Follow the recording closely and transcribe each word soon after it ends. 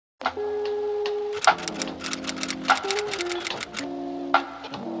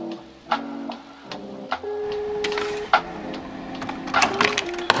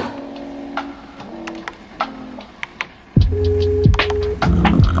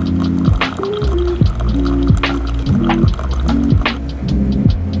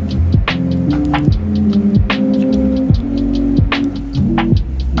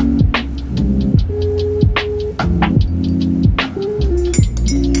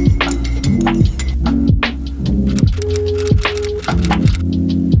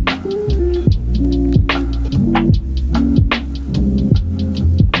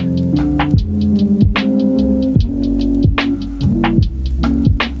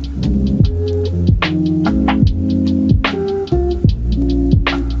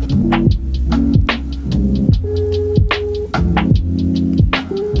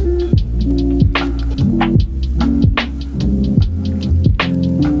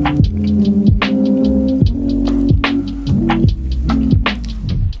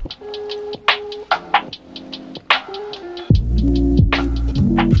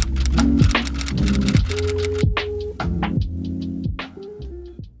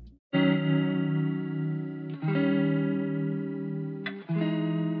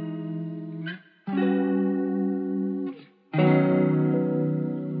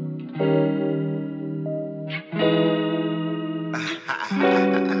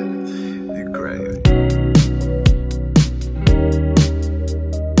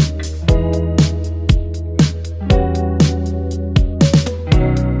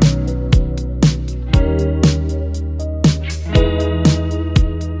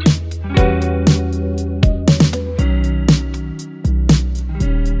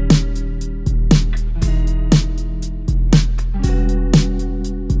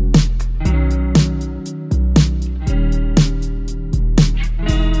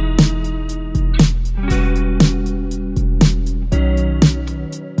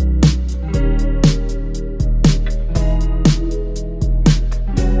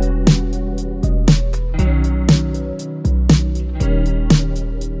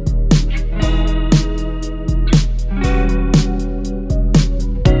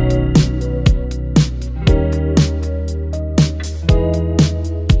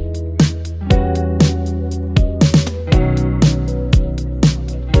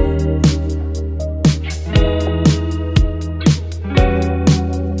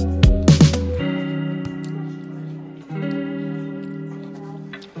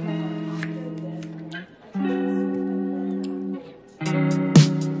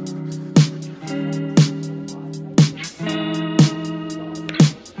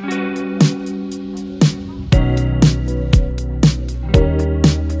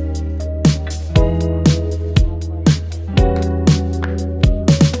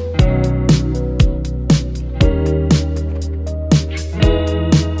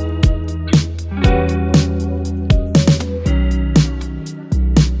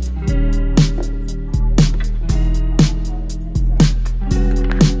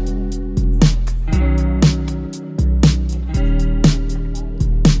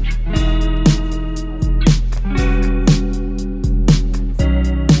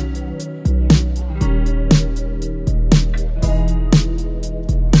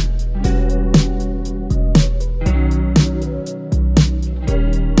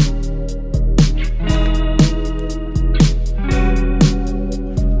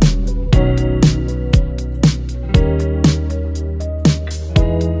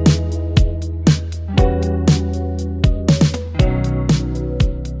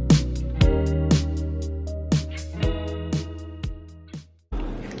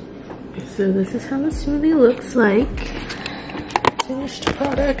So this is how the smoothie looks like. Finished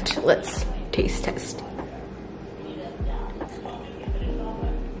product. Let's taste test.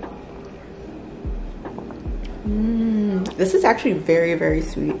 This is actually very, very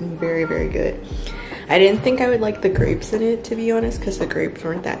sweet and very, very good. I didn't think I would like the grapes in it, to be honest, because the grapes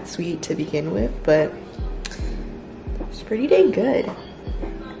weren't that sweet to begin with, but it's pretty dang good.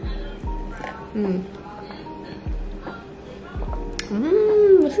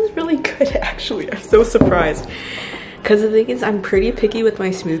 This is really good, actually. I'm so surprised. Because the thing is, I'm pretty picky with my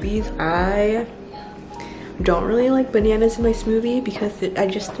smoothies. I don't really like bananas in my smoothie because I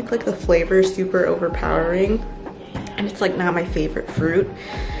just think like the flavor is super overpowering. And it's like not my favorite fruit.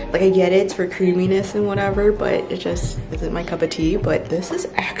 Like I get it, it's for creaminess and whatever, but it just isn't my cup of tea. But this is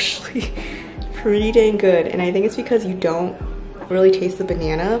actually pretty dang good. And I think it's because you don't really taste the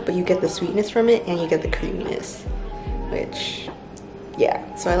banana, but you get the sweetness from it and you get the creaminess. Which,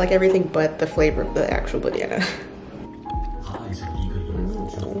 yeah. So I like everything but the flavor of the actual banana.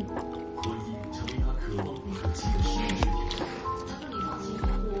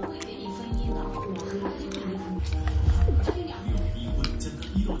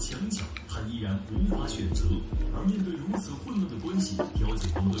 调解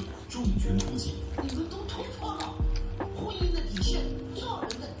团队重拳出击。你们都突破了婚姻的底线，做人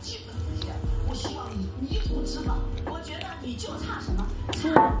的基本底线。我希望你一步之遥。我觉得你就差什么？差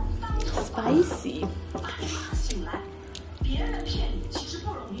当头棒喝。Spicy. 把他醒来，别人骗你其实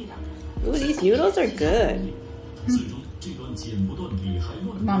不容易的。Ooh, these noodles are good. 最终，这段剪不断理还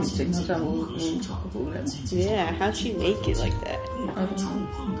乱的关系如何收场？ Yeah, how'd she make it like that? 触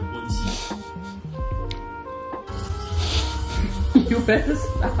碰的关系。You better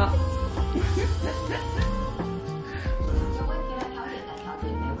stop.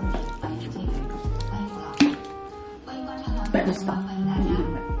 Better stop.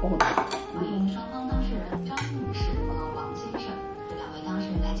 欢迎双方当事人张女士和王先生。两位当事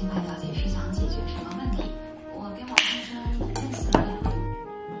人来尽快了解是想解决什么问题。